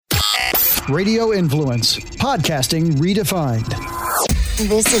Radio Influence, podcasting redefined.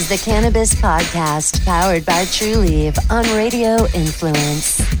 This is the Cannabis Podcast, powered by Trulieve on Radio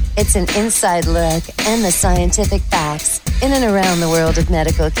Influence. It's an inside look and the scientific facts in and around the world of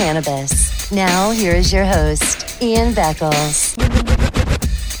medical cannabis. Now, here is your host, Ian Beckles.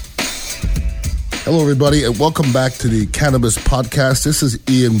 Hello, everybody, and welcome back to the Cannabis Podcast. This is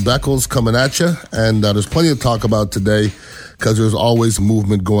Ian Beckles coming at you, and there's plenty to talk about today because there's always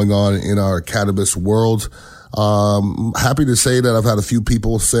movement going on in our cannabis world. Happy to say that I've had a few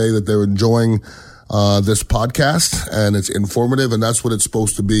people say that they're enjoying this podcast, and it's informative, and that's what it's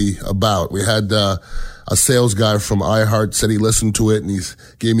supposed to be about. We had a sales guy from iHeart said he listened to it, and he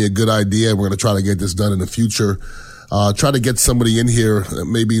gave me a good idea. We're going to try to get this done in the future. Try to get somebody in here,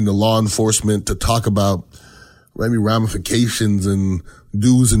 maybe in the law enforcement, to talk about maybe ramifications and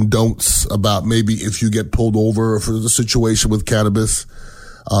do's and don'ts about maybe if you get pulled over for the situation with cannabis.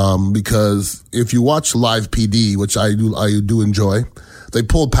 Because if you watch Live PD, which I do enjoy, they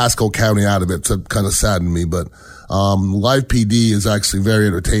pulled Pasco County out of it, so it kind of saddened me, but Live PD is actually very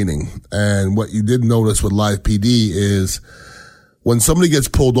entertaining. And what you did notice with Live PD is when somebody gets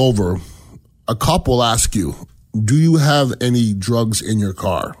pulled over, a cop will ask you, do you have any drugs in your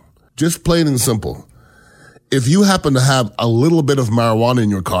car? Just plain and simple. If you happen to have a little bit of marijuana in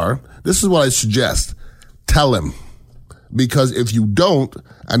your car, this is what I suggest. Tell him. Because if you don't,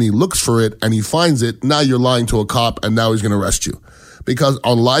 and he looks for it, and he finds it, now you're lying to a cop, and now he's going to arrest you. Because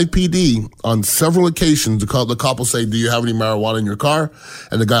on Live PD, on several occasions, the cop will say, do you have any marijuana in your car?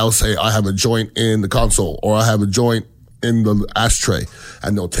 And the guy will say, I have a joint in the console, or I have a joint in the ashtray.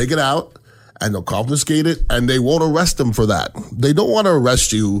 And they'll take it out, and they'll confiscate it, and they won't arrest them for that. They don't want to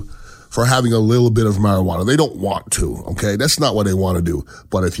arrest you for having a little bit of marijuana. They don't want to, okay? That's not what they want to do.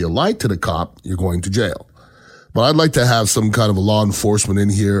 But if you lie to the cop, you're going to jail. But I'd like to have some kind of a law enforcement in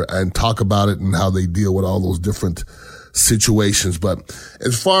here and talk about it and how they deal with all those different situations. But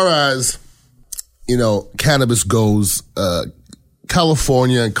as far as, cannabis goes,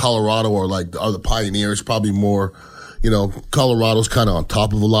 California and Colorado are the pioneers, probably more. Colorado's kind of on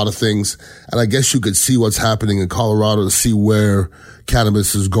top of a lot of things. And I guess you could see what's happening in Colorado to see where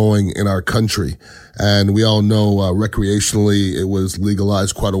cannabis is going in our country. And we all know, recreationally, it was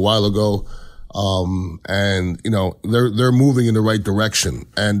legalized quite a while ago. They're moving in the right direction.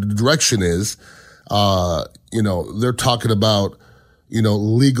 And the direction is, they're talking about,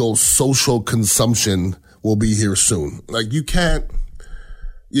 legal social consumption will be here soon. Like you can't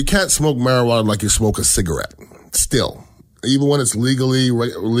smoke marijuana like you smoke a cigarette. Still, even when it's legal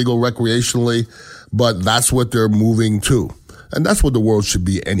recreationally, but that's what they're moving to. And that's what the world should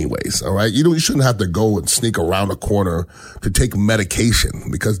be anyways, all right? You shouldn't have to go and sneak around a corner to take medication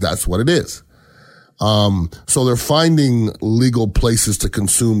because that's what it is. So they're finding legal places to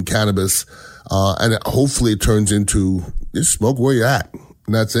consume cannabis, and hopefully it turns into just smoke where you're at,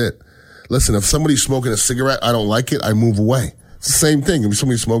 and that's it. Listen, if somebody's smoking a cigarette, I don't like it, I move away. It's the same thing. If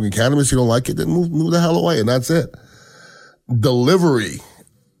somebody's smoking cannabis, you don't like it, then move the hell away, and that's it. Delivery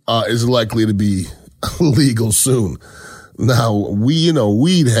is likely to be legal soon. Now,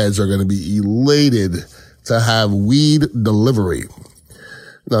 weed heads are going to be elated to have weed delivery.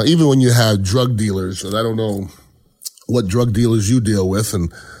 Now, even when you have drug dealers, and I don't know what drug dealers you deal with,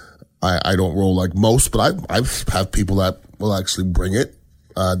 and I don't roll like most, but I've have people that will actually bring it,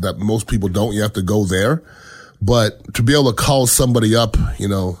 that most people don't. You have to go there. But to be able to call somebody up,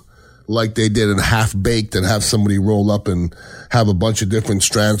 like they did in Half Baked and have somebody roll up and have a bunch of different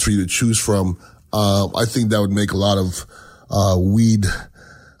strands for you to choose from, I think that would make a lot of weed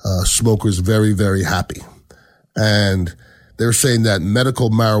smokers very, very happy. And they're saying that medical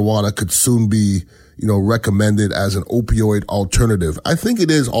marijuana could soon be, recommended as an opioid alternative. I think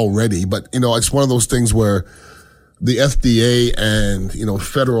it is already, but, it's one of those things where the FDA and,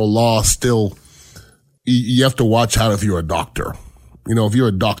 federal law still, you have to watch out if you're a doctor. If you're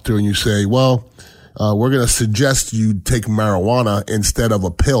a doctor and you say, well, we're going to suggest you take marijuana instead of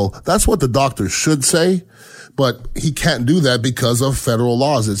a pill. That's what the doctor should say, but he can't do that because of federal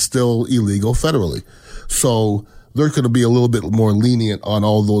laws. It's still illegal federally. So they're going to be a little bit more lenient on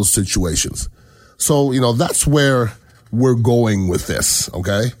all those situations. So, that's where we're going with this.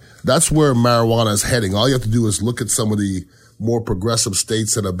 Okay. That's where marijuana is heading. All you have to do is look at some of the more progressive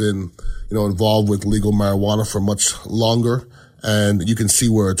states that have been, involved with legal marijuana for much longer, and you can see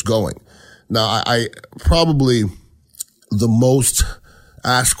where it's going. Now, I probably the most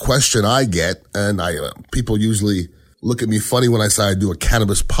asked question I get, and people usually look at me funny when I say I do a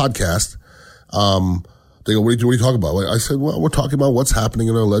cannabis podcast. They go, what are you talking about? I said, well, we're talking about what's happening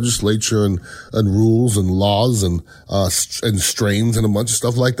in our legislature and rules and laws and strains and a bunch of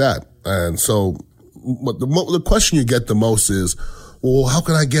stuff like that. And so the question you get the most is, well, how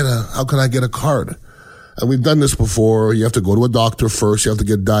can I get a card? And we've done this before. You have to go to a doctor first. You have to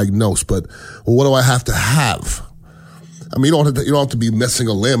get diagnosed. But, well, what do I have to have? I mean, you don't have to be missing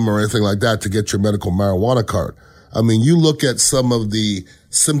a limb or anything like that to get your medical marijuana card. I mean, you look at some of the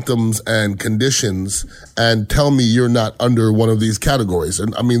symptoms and conditions and tell me you're not under one of these categories.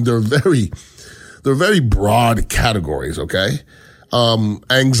 And I mean, they're very broad categories, okay?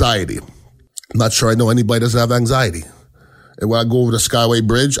 Anxiety. I'm not sure I know anybody doesn't have anxiety. And when I go over the Skyway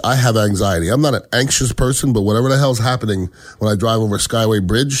Bridge, I have anxiety. I'm not an anxious person, but whatever the hell's happening when I drive over Skyway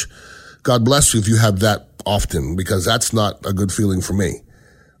Bridge, God bless you if you have that often, because that's not a good feeling for me.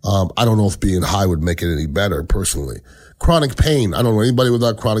 I don't know if being high would make it any better, personally. Chronic pain. I don't know anybody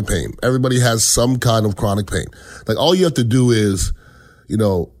without chronic pain. Everybody has some kind of chronic pain. Like, all you have to do is,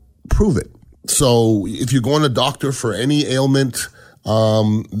 prove it. So if you're going to doctor for any ailment,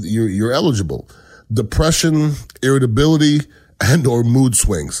 you're eligible. Depression, irritability, and or mood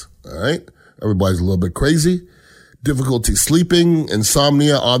swings. All right. Everybody's a little bit crazy. Difficulty sleeping,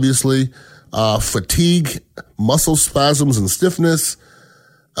 insomnia, obviously, fatigue, muscle spasms and stiffness.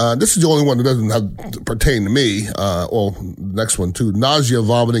 This is the only one that doesn't pertain to me. The next one too. Nausea,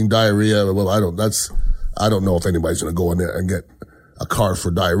 vomiting, diarrhea. Well, I don't know if anybody's going to go in there and get a card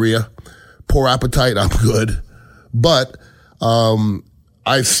for diarrhea. Poor appetite. I'm good. But,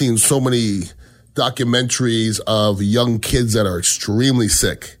 I've seen so many documentaries of young kids that are extremely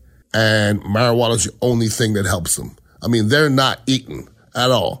sick, and marijuana is the only thing that helps them. I mean, they're not eating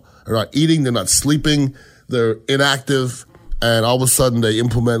at all. They're not eating. They're not sleeping. They're inactive. And all of a sudden they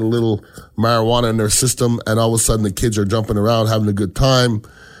implement a little marijuana in their system, and all of a sudden the kids are jumping around having a good time,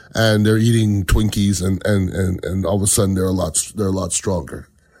 and they're eating Twinkies, and all of a sudden they're a lot stronger.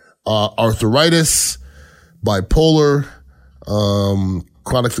 Arthritis, bipolar,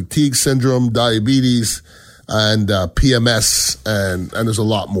 chronic fatigue syndrome, diabetes, and PMS, and there's a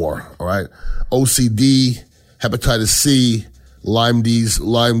lot more. All right, OCD, hepatitis C, Lyme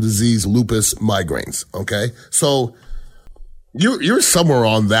disease, lupus, migraines. Okay, so you're somewhere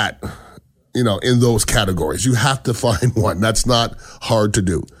on that, in those categories. You have to find one. That's not hard to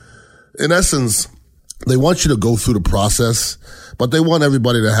do. In essence, they want you to go through the process, but they want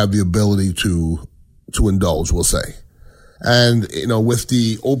everybody to have the ability to indulge, we'll say. And, with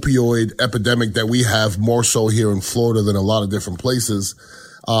the opioid epidemic that we have more so here in Florida than a lot of different places,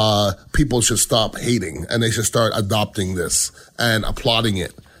 people should stop hating, and they should start adopting this and applauding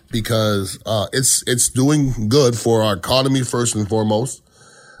it, because it's doing good for our economy first and foremost,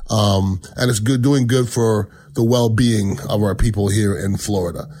 and it's doing good for the well-being of our people here in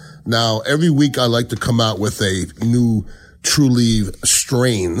Florida. Now, every week I like to come out with a new Trulieve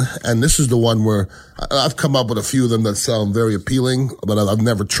strain, and this is the one where I've come up with a few of them that sound very appealing, but I've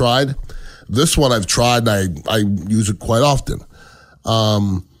never tried. This one I've tried, and I use it quite often.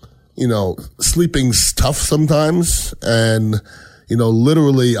 Sleeping's tough sometimes, and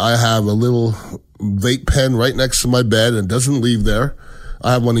literally I have a little vape pen right next to my bed, and it doesn't leave there.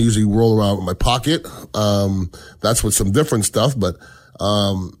 I have one I usually roll around in my pocket. That's with some different stuff, but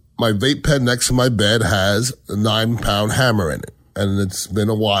my vape pen next to my bed has a 9-pound hammer in it, and it's been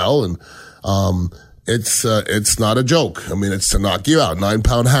a while, and it's not a joke. I mean, it's to knock you out.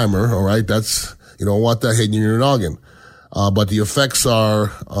 9-pound hammer, all right? You don't want that hitting your noggin. But the effects are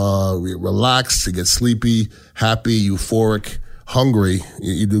relaxed, you get sleepy, happy, euphoric, hungry.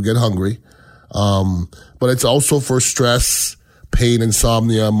 You do get hungry. But it's also for stress, pain,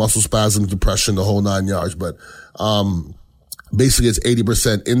 insomnia, muscle spasms, depression, the whole 9 yards. But basically it's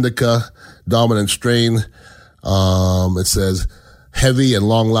 80% indica, dominant strain. It says heavy and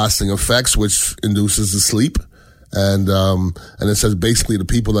long-lasting effects, which induces the sleep. And it says basically the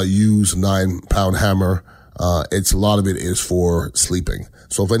people that use 9-pound hammer, a lot of it is for sleeping.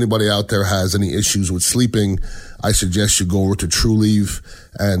 So if anybody out there has any issues with sleeping, I suggest you go over to Trulieve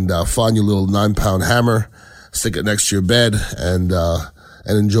and find your little 9-pound hammer, stick it next to your bed, and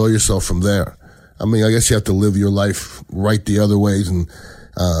enjoy yourself from there. I mean, I guess you have to live your life right the other ways, and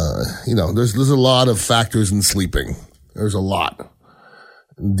there's a lot of factors in sleeping. There's a lot.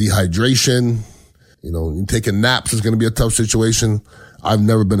 Dehydration, taking naps is going to be a tough situation. I've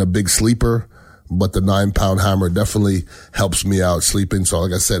never been a big sleeper, but the 9-pound hammer definitely helps me out sleeping. So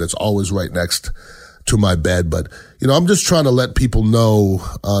like I said, it's always right next to my bed. But, I'm just trying to let people know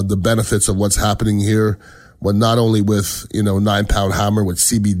the benefits of what's happening here but not only with, 9 Pound Hammer, with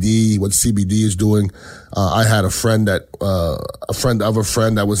CBD, what CBD is doing. I had a friend of a friend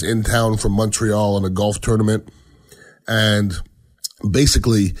that was in town from Montreal in a golf tournament, and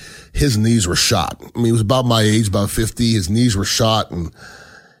basically his knees were shot. I mean, he was about my age, about 50. His knees were shot, and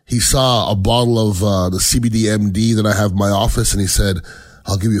he saw a bottle of the CBD MD that I have in my office, and he said,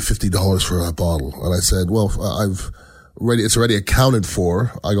 "I'll give you $50 for that bottle." And I said, "Well, it's already accounted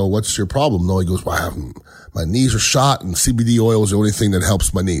for." I go, "What's your problem?" No, he goes, "Well, my knees are shot, and CBD oil is the only thing that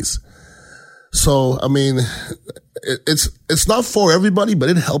helps my knees." So, I mean, it's not for everybody, but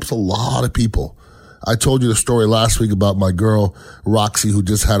it helps a lot of people. I told you the story last week about my girl, Roxy, who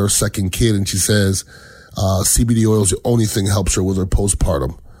just had her second kid, and she says CBD oil is the only thing that helps her with her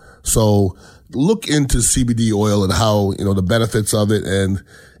postpartum. So look into CBD oil and how, the benefits of it, and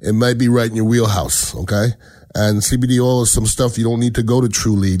it might be right in your wheelhouse, okay? And CBD oil is some stuff you don't need to go to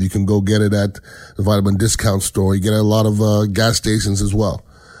True Leave. You can go get it at the vitamin discount store. You get it at a lot of gas stations as well.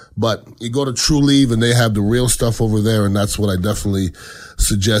 But you go to True Leave and they have the real stuff over there, and that's what I definitely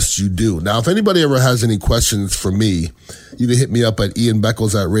suggest you do. Now, if anybody ever has any questions for me, you can hit me up at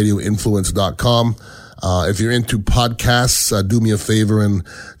ianbeckles@radioinfluence.com. If you're into podcasts, do me a favor and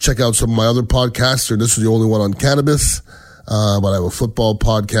check out some of my other podcasts. This is the only one on cannabis. But I have a football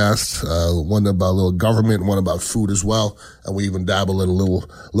podcast, one about a little government, one about food as well. And we even dabble in a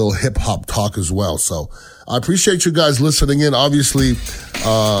little hip hop talk as well. So I appreciate you guys listening in. Obviously,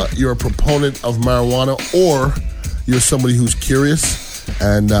 you're a proponent of marijuana, or you're somebody who's curious.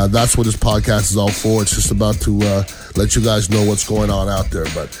 And that's what this podcast is all for. It's just about to let you guys know what's going on out there.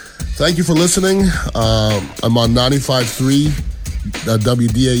 But thank you for listening. I'm on 95.3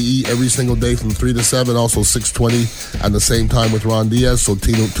 WDAE every single day from 3 to 7, also 620 at the same time with Ron Diaz, so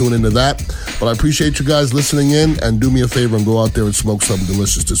tune into that. But I appreciate you guys listening in, and do me a favor and go out there and smoke something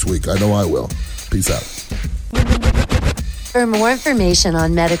delicious this week. I know I will. Peace out. For more information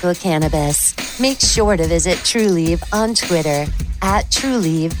on medical cannabis, make sure to visit TrueLeave on Twitter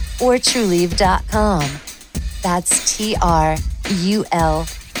 @TrueLeave or TrueLeave.com. That's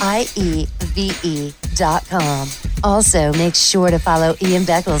TruLieve.com. Also, make sure to follow Ian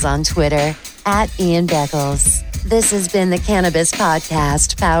Beckles on Twitter @Ian Beckles. This has been the Cannabis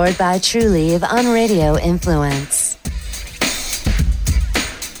Podcast, powered by TrueLeave on Radio Influence.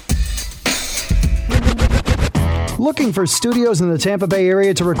 Looking for studios in the Tampa Bay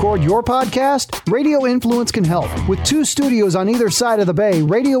area to record your podcast? Radio Influence can help. With 2 studios on either side of the bay,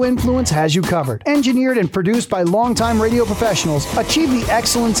 Radio Influence has you covered. Engineered and produced by longtime radio professionals, achieve the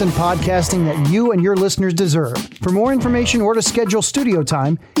excellence in podcasting that you and your listeners deserve. For more information or to schedule studio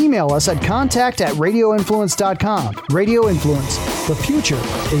time, email us at contact@radioinfluence.com. Radio Influence. The future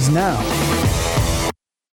is now.